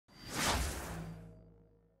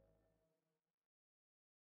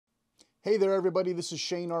Hey there everybody, this is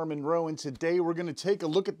Shane R. Monroe, and today we're going to take a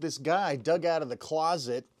look at this guy dug out of the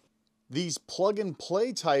closet. These plug and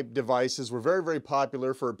play type devices were very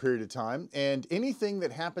popular for a period of time, and anything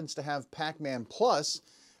that happens to have Pac-Man Plus,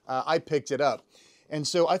 I picked it up. And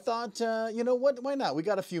so I thought, you know what, why not? We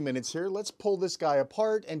got a few minutes here. Let's pull this guy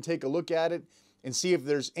apart and take a look at it and see if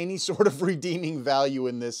there's any sort of redeeming value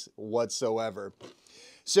in this whatsoever.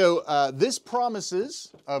 So this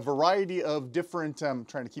promises a variety of different, I'm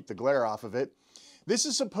trying to keep the glare off of it. This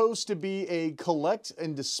is supposed to be a collect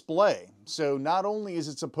and display. So not only is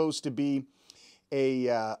it supposed to be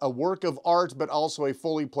a work of art, but also a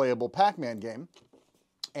fully playable Pac-Man game.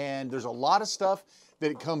 And there's a lot of stuff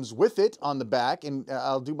that it comes with it on the back, and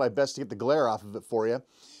I'll do my best to get the glare off of it for you.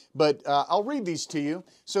 But I'll read these to you.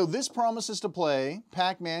 So this promises to play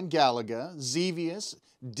Pac-Man, Galaga, Xevious,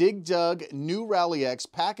 Dig Dug, New Rally X,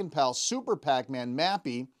 Pac Pal, Super Pac-Man,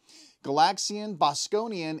 Mappy, Galaxian,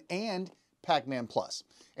 Bosconian, and Pac-Man Plus.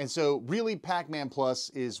 And so really Pac-Man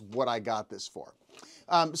Plus is what I got this for.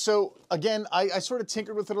 So again, I sort of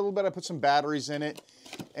tinkered with it a little bit. I put some batteries in it,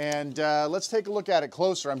 and let's take a look at it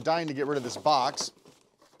closer. I'm dying to get rid of this box.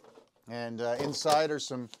 And inside are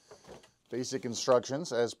some basic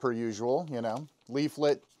instructions, as per usual, you know,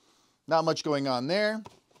 leaflet, not much going on there.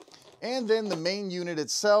 And then the main unit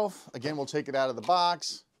itself, again, we'll take it out of the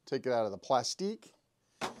box, take it out of the plastique.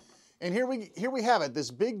 And here we have it, this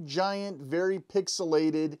big, giant, very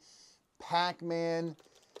pixelated Pac-Man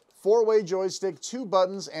 4-way joystick, 2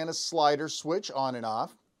 buttons, and a slider switch on and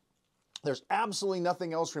off. There's absolutely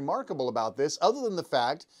nothing else remarkable about this other than the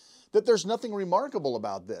fact that there's nothing remarkable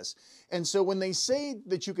about this. And so when they say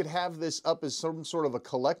that you could have this up as some sort of a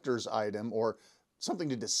collector's item or something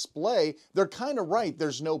to display, they're kind of right.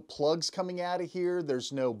 There's no plugs coming out of here.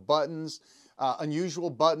 There's no buttons,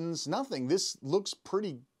 unusual buttons, nothing. This looks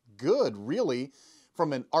pretty good, really,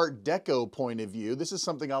 from an Art Deco point of view. This is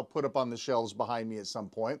something I'll put up on the shelves behind me at some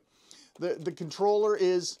point. The controller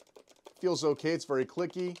feels okay. It's very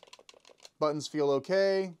clicky. Buttons feel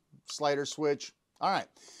okay. Slider switch. All right.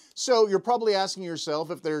 So you're probably asking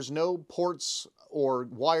yourself, if there's no ports or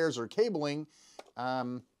wires or cabling,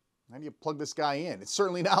 how do you plug this guy in? It's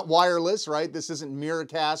certainly not wireless, right? This isn't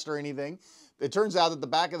Miracast or anything. It turns out that the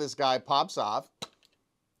back of this guy pops off,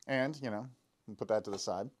 and, you know, put that to the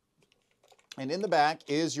side. And in the back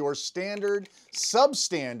is your standard,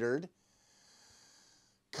 substandard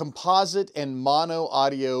composite and mono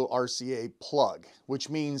audio RCA plug, which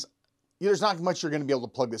means there's not much you're going to be able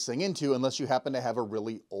to plug this thing into unless you happen to have a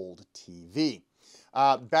really old TV.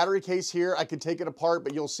 Battery case here, I could take it apart,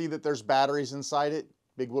 but you'll see that there's batteries inside it.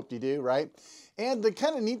 Big whoop-de-doo, right? And the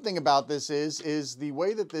kind of neat thing about this is the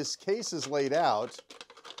way that this case is laid out,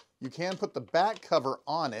 you can put the back cover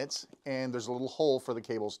on it, and there's a little hole for the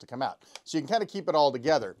cables to come out. So you can kind of keep it all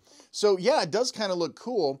together. So yeah, it does kind of look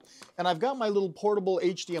cool. And I've got my little portable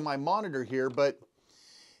HDMI monitor here, but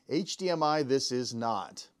HDMI this is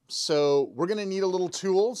not. So we're gonna need a little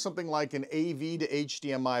tool, something like an AV to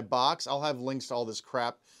HDMI box. I'll have links to all this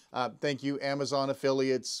crap. Thank you, Amazon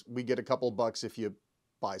affiliates. We get a couple bucks if you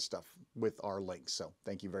buy stuff with our links. So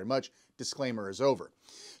thank you very much. Disclaimer is over.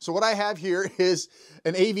 So what I have here is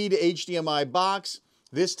an AV to HDMI box.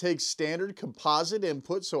 This takes standard composite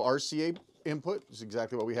input, so RCA input is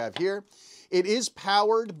exactly what we have here. It is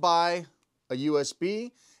powered by a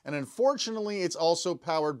USB, and unfortunately it's also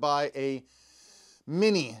powered by a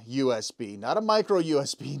mini USB, not a micro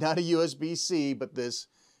USB, not a USB-C, but this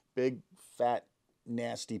big, fat,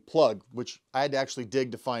 nasty plug, which I had to actually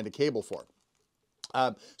dig to find a cable for.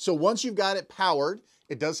 So once you've got it powered,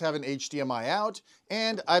 it does have an HDMI out,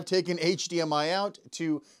 and I've taken HDMI out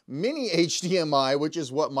to mini HDMI, which is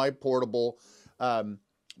what my portable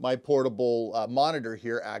monitor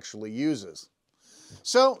here actually uses.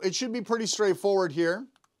 So it should be pretty straightforward here.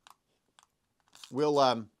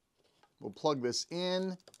 We'll plug this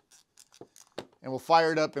in, and we'll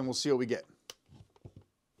fire it up, and we'll see what we get.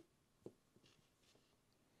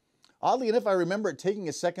 Oddly enough, I remember it taking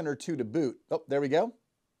a second or two to boot. Oh, there we go.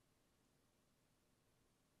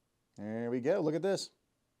 There we go. Look at this.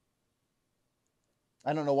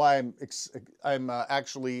 I don't know why I'm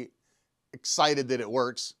actually excited that it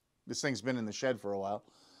works. This thing's been in the shed for a while.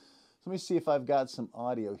 So let me see if I've got some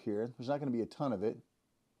audio here. There's not going to be a ton of it.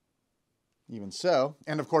 Even so.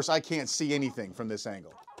 And of course, I can't see anything from this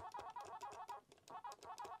angle.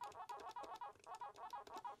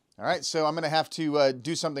 All right, so I'm going to have to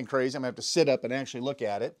do something crazy. I'm going to have to sit up and actually look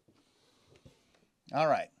at it. All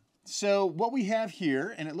right, so what we have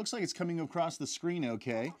here, and it looks like it's coming across the screen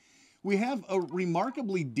okay, we have a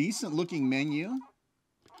remarkably decent looking menu.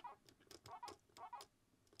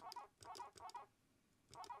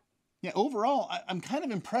 Yeah, overall, I'm kind of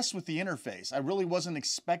impressed with the interface. I really wasn't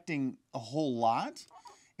expecting a whole lot,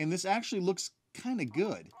 and this actually looks kind of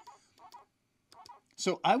good.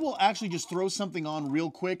 So I will actually just throw something on real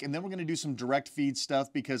quick, and then we're going to do some direct feed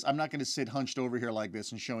stuff because I'm not going to sit hunched over here like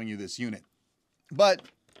this and showing you this unit. But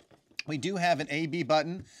we do have an A-B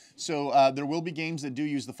button, so there will be games that do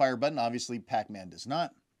use the fire button. Obviously, Pac-Man does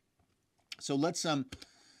not. So let's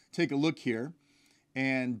take a look here.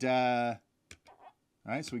 And, all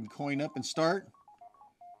right, so we can coin up and start.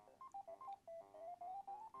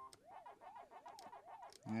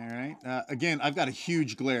 All right. Again, I've got a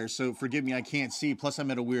huge glare, so forgive me, I can't see. Plus, I'm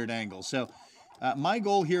at a weird angle. So my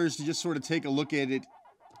goal here is to just sort of take a look at it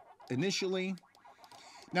initially.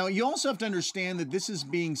 Now, you also have to understand that this is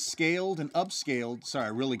being scaled and upscaled. Sorry, I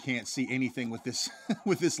really can't see anything with this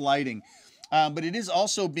with this lighting. But it is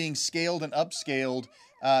also being scaled and upscaled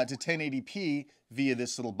to 1080p via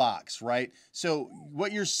this little box, right? So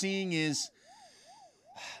what you're seeing is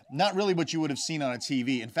not really what you would have seen on a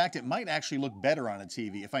TV. In fact, it might actually look better on a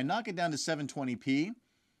TV. If I knock it down to 720p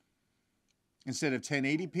instead of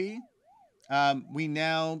 1080p, we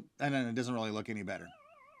now, I don't know, it doesn't really look any better.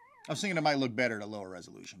 I was thinking it might look better at a lower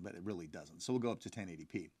resolution, but it really doesn't. So we'll go up to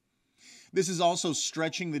 1080p. This is also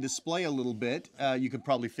stretching the display a little bit. You could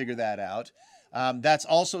probably figure that out. That's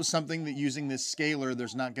also something that using this scaler,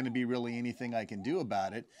 there's not going to be really anything I can do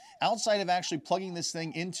about it. Outside of actually plugging this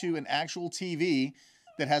thing into an actual TV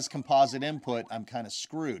that has composite input, I'm kind of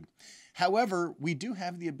screwed. However, we do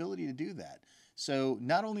have the ability to do that. So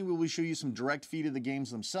not only will we show you some direct feed of the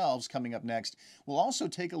games themselves coming up next, we'll also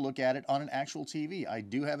take a look at it on an actual TV. I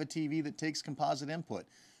do have a TV that takes composite input,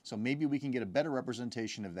 so maybe we can get a better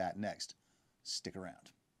representation of that next. Stick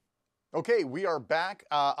around. Okay, we are back.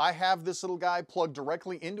 I have this little guy plugged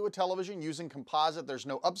directly into a television using composite. There's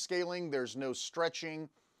no upscaling, there's no stretching.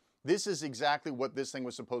 This is exactly what this thing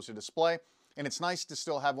was supposed to display. And it's nice to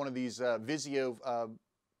still have one of these Vizio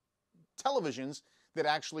televisions that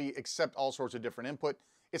actually accept all sorts of different input.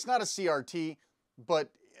 It's not a CRT, but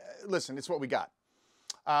listen, it's what we got.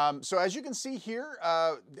 So as you can see here,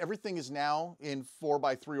 everything is now in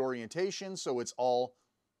 4:3 orientation, so it's all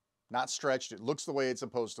not stretched. It looks the way it's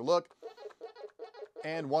supposed to look.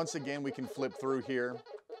 And once again, we can flip through here.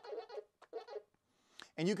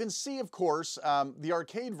 And you can see, of course, the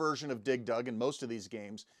arcade version of Dig Dug and most of these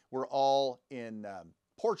games were all in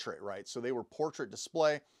portrait, right? So they were portrait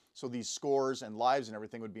display. So these scores and lives and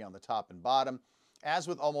everything would be on the top and bottom. As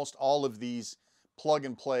with almost all of these plug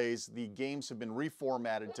and plays, the games have been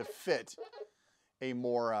reformatted to fit a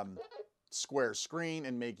more square screen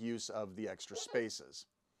and make use of the extra spaces,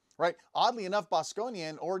 right? Oddly enough,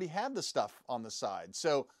 Bosconian already had the stuff on the side.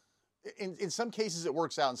 So in some cases it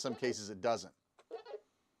works out, in some cases it doesn't.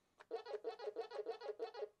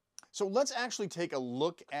 So let's actually take a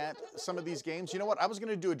look at some of these games. You know what? I was going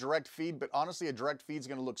to do a direct feed, but honestly, a direct feed is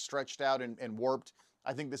going to look stretched out and warped.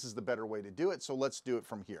 I think this is the better way to do it, so let's do it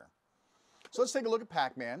from here. So let's take a look at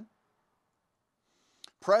Pac-Man.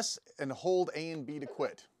 Press and hold A and B to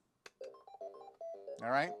quit. All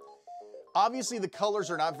right. Obviously, the colors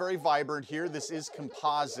are not very vibrant here. This is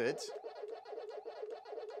composite.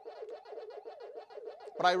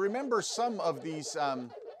 But I remember some of these,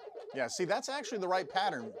 yeah, see, that's actually the right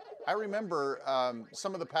pattern. I remember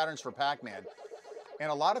some of the patterns for Pac-Man.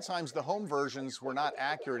 And a lot of times the home versions were not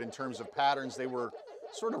accurate in terms of patterns. They were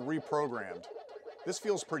sort of reprogrammed. This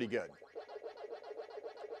feels pretty good.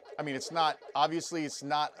 I mean, it's not, obviously it's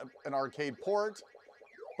not an arcade port,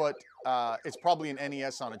 but it's probably an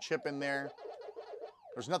NES on a chip in there.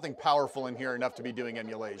 There's nothing powerful in here enough to be doing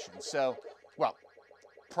emulation. So, well,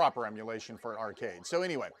 proper emulation for an arcade. So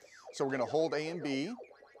anyway, so we're going to hold A and B.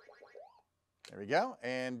 There we go.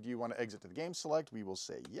 And you want to exit to the game select? We will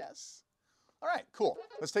say yes. All right, cool.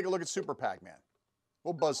 Let's take a look at Super Pac-Man.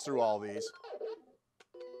 We'll buzz through all these.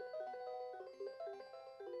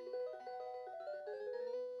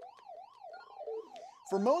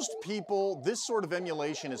 For most people, this sort of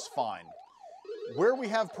emulation is fine. Where we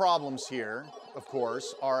have problems here, of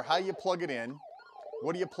course, are how you plug it in.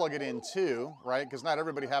 What do you plug it into, right? Because not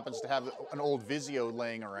everybody happens to have an old Vizio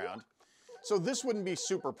laying around. So this wouldn't be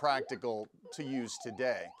super practical to use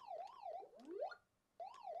today.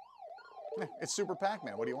 It's Super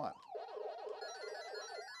Pac-Man. What do you want?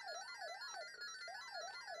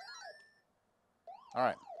 All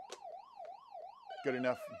right.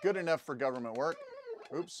 Good enough for government work.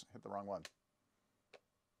 Oops, hit the wrong one.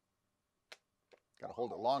 Got to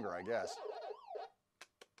hold it longer, I guess.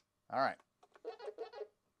 All right.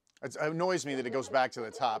 It annoys me that it goes back to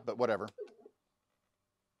the top, but whatever.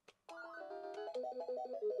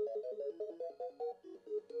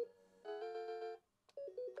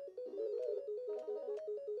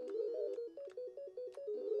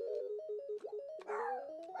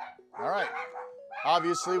 All right.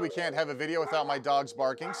 Obviously, we can't have a video without my dogs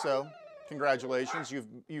barking, so congratulations.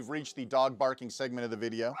 You've reached the dog barking segment of the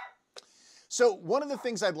video. So one of the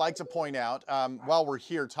things I'd like to point out while we're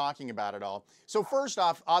here talking about it all. So first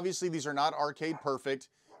off, obviously, these are not arcade perfect.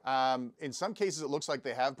 In some cases, it looks like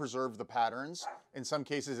they have preserved the patterns. In some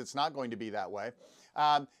cases, it's not going to be that way.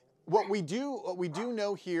 What we do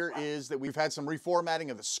know here is that we've had some reformatting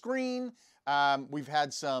of the screen. We've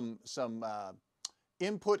had some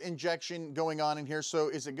input injection going on in here. So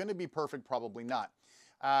is it going to be perfect? Probably not.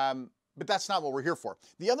 But that's not what we're here for.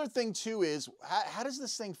 The other thing too is, how does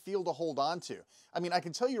this thing feel to hold on to? I mean, I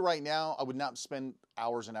can tell you right now, I would not spend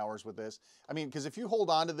hours and hours with this. I mean, because if you hold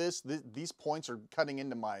on to this, these points are cutting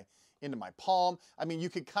into my palm. I mean, you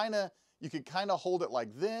could kind of hold it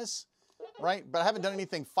like this, right? But I haven't done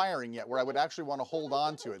anything firing yet where I would actually want to hold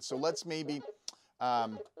on to it. So let's maybe, now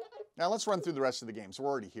let's run through the rest of the games. We're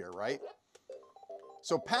already here, right?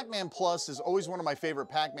 So Pac-Man Plus is always one of my favorite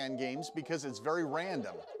Pac-Man games because it's very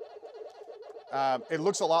random. It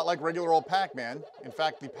looks a lot like regular old Pac-Man. In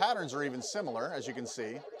fact, the patterns are even similar, as you can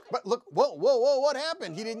see. But look, whoa, whoa, whoa, what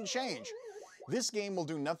happened? He didn't change. This game will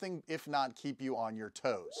do nothing if not keep you on your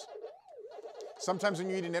toes. Sometimes when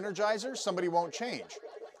you eat an Energizer, somebody won't change.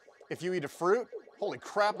 If you eat a fruit, holy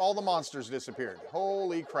crap, all the monsters disappeared.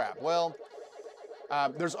 Holy crap. Well,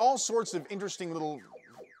 there's all sorts of interesting little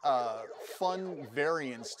fun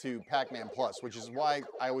variants to Pac-Man Plus, which is why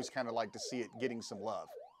I always kind of like to see it getting some love.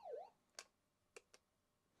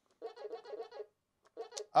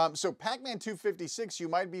 So Pac-Man 256, you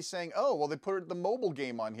might be saying, oh, well, they put the mobile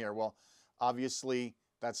game on here. Well, obviously,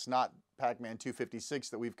 that's not Pac-Man 256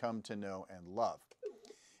 that we've come to know and love.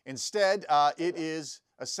 Instead, it is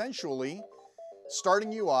essentially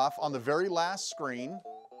starting you off on the very last screen.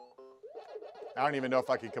 I don't even know if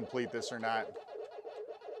I could complete this or not.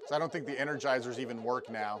 So I don't think the Energizers even work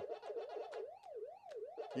now.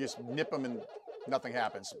 You just nip them and nothing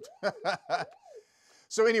happens.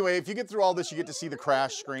 So anyway, if you get through all this, you get to see the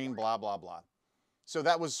crash screen, blah, blah, blah. So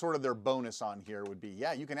that was sort of their bonus on here would be,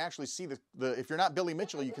 yeah, you can actually see if you're not Billy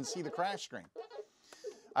Mitchell, you can see the crash screen.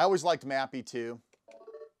 I always liked Mappy too.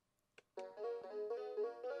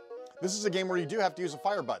 This is a game where you do have to use a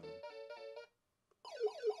fire button.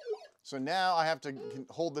 So now I have to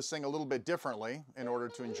hold this thing a little bit differently in order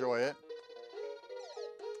to enjoy it.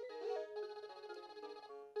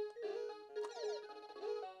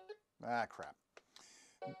 Ah, crap.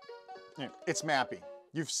 It's Mappy.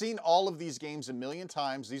 You've seen all of these games a million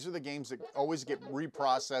times. These are the games that always get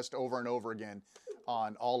reprocessed over and over again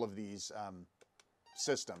on all of these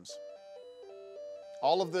systems.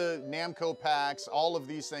 All of the Namco packs, all of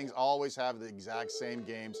these things always have the exact same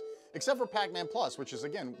games, except for Pac-Man Plus, which is,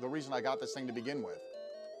 again, the reason I got this thing to begin with.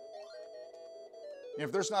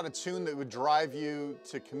 If there's not a tune that would drive you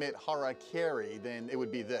to commit harakiri, then it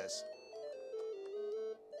would be this.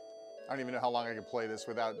 I don't even know how long I could play this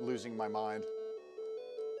without losing my mind.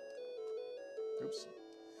 Oops.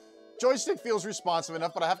 Joystick feels responsive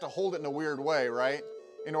enough, but I have to hold it in a weird way, right?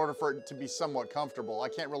 In order for it to be somewhat comfortable. I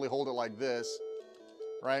can't really hold it like this,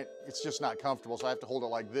 right? It's just not comfortable, so I have to hold it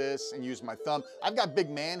like this and use my thumb. I've got big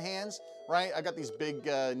man hands, right? I got these big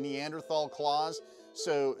Neanderthal claws,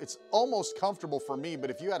 so it's almost comfortable for me, but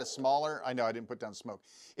if you had a smaller, I know I didn't put down smoke.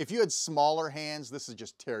 If you had smaller hands, this would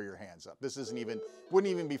just tear your hands up. This wouldn't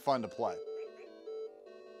even be fun to play.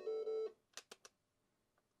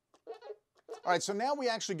 All right, so now we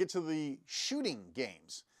actually get to the shooting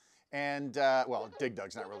games. And, well, Dig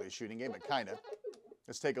Dug's not really a shooting game, but kind of.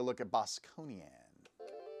 Let's take a look at Bosconian.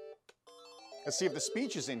 Let's see if the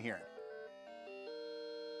speech is in here.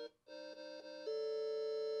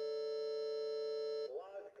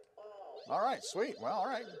 All right, sweet. Well, all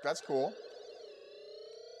right, that's cool.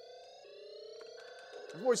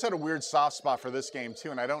 I've always had a weird soft spot for this game,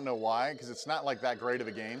 too, and I don't know why, because it's not like that great of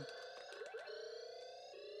a game.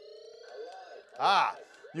 Ah,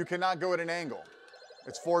 you cannot go at an angle.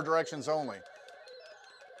 It's 4 directions only.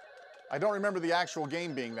 I don't remember the actual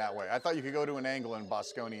game being that way. I thought you could go to an angle in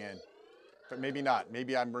Bosconian, but maybe not.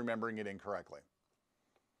 Maybe I'm remembering it incorrectly.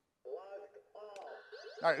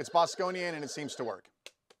 All right, it's Bosconian, and it seems to work.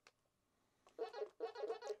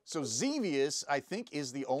 So Xevious, I think,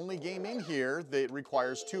 is the only game in here that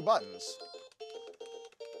requires 2 buttons.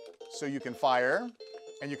 So you can fire,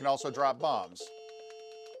 and you can also drop bombs.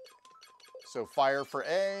 So fire for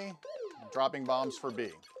A, dropping bombs for B.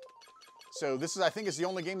 So this is, I think, is the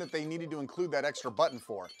only game that they needed to include that extra button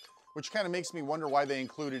for, which kind of makes me wonder why they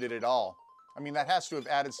included it at all. I mean, that has to have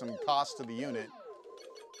added some cost to the unit.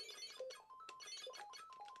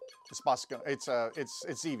 It's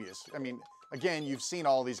Xevious. I mean, again, you've seen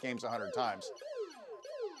all these games 100 times.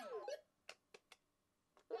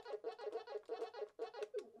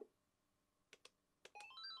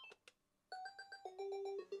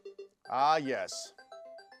 Ah, yes.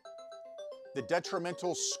 The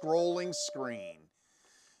detrimental scrolling screen.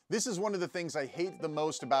 This is one of the things I hate the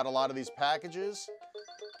most about a lot of these packages.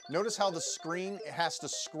 Notice how the screen has to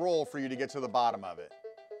scroll for you to get to the bottom of it.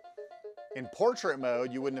 In portrait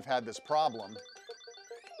mode, you wouldn't have had this problem.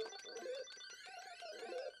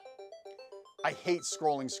 I hate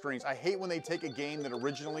scrolling screens. I hate when they take a game that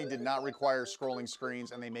originally did not require scrolling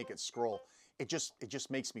screens and they make it scroll. It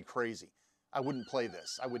just makes me crazy. I wouldn't play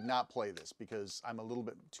this. I would not play this because I'm a little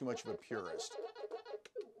bit too much of a purist.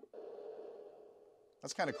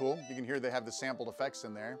 That's kind of cool. You can hear they have the sampled effects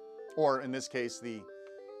in there. Or in this case, the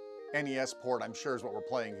NES port, I'm sure, is what we're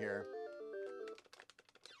playing here.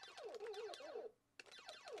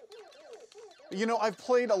 You know, I've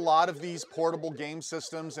played a lot of these portable game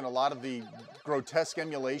systems and a lot of the grotesque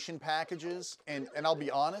emulation packages, and I'll be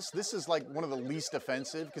honest, this is like one of the least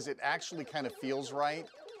offensive because it actually kind of feels right.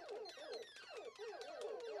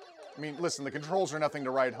 I mean, listen, the controls are nothing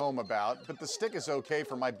to write home about, but the stick is okay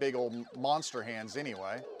for my big old monster hands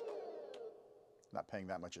anyway. Not paying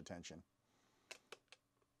that much attention.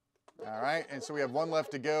 All right, and so we have one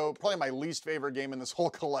left to go. Probably my least favorite game in this whole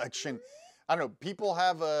collection. I don't know, people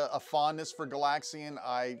have a fondness for Galaxian.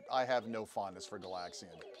 I have no fondness for Galaxian.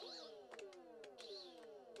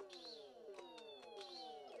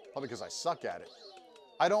 Probably because I suck at it.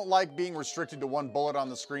 I don't like being restricted to one bullet on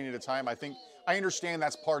the screen at a time. I understand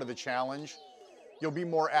that's part of the challenge. You'll be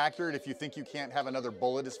more accurate if you think you can't have another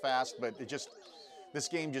bullet as fast, but this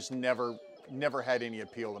game just never had any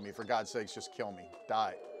appeal to me. For God's sakes, just kill me.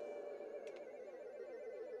 Die.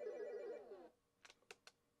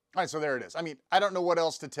 All right, so there it is. I mean, I don't know what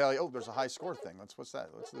else to tell you. Oh, there's a high score thing. What's that?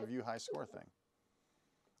 What's the view high score thing?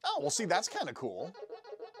 Oh, well, see, that's kind of cool.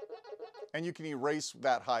 And you can erase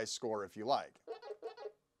that high score if you like.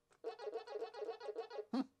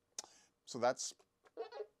 So that's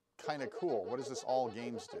kind of cool. What does this all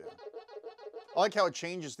games do? I like how it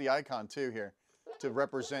changes the icon too here to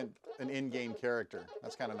represent an in-game character.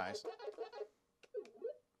 That's kind of nice.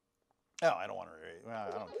 Oh, I don't want to erase. Well,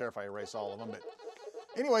 I don't care if I erase all of them, but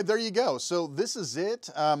anyway, there you go. So this is it.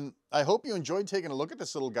 I hope you enjoyed taking a look at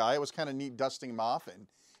this little guy. It was kind of neat dusting him off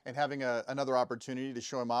and having another opportunity to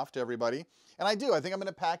show him off to everybody. And I do. I think I'm going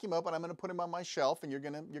to pack him up and I'm going to put him on my shelf, and you're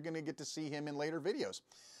going to get to see him in later videos.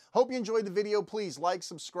 Hope you enjoyed the video. Please like,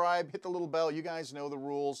 subscribe, hit the little bell. You guys know the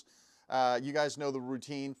rules. You guys know the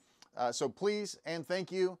routine. So please and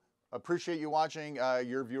thank you. Appreciate you watching.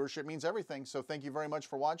 Your viewership means everything. So thank you very much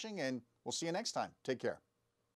for watching, and we'll see you next time. Take care.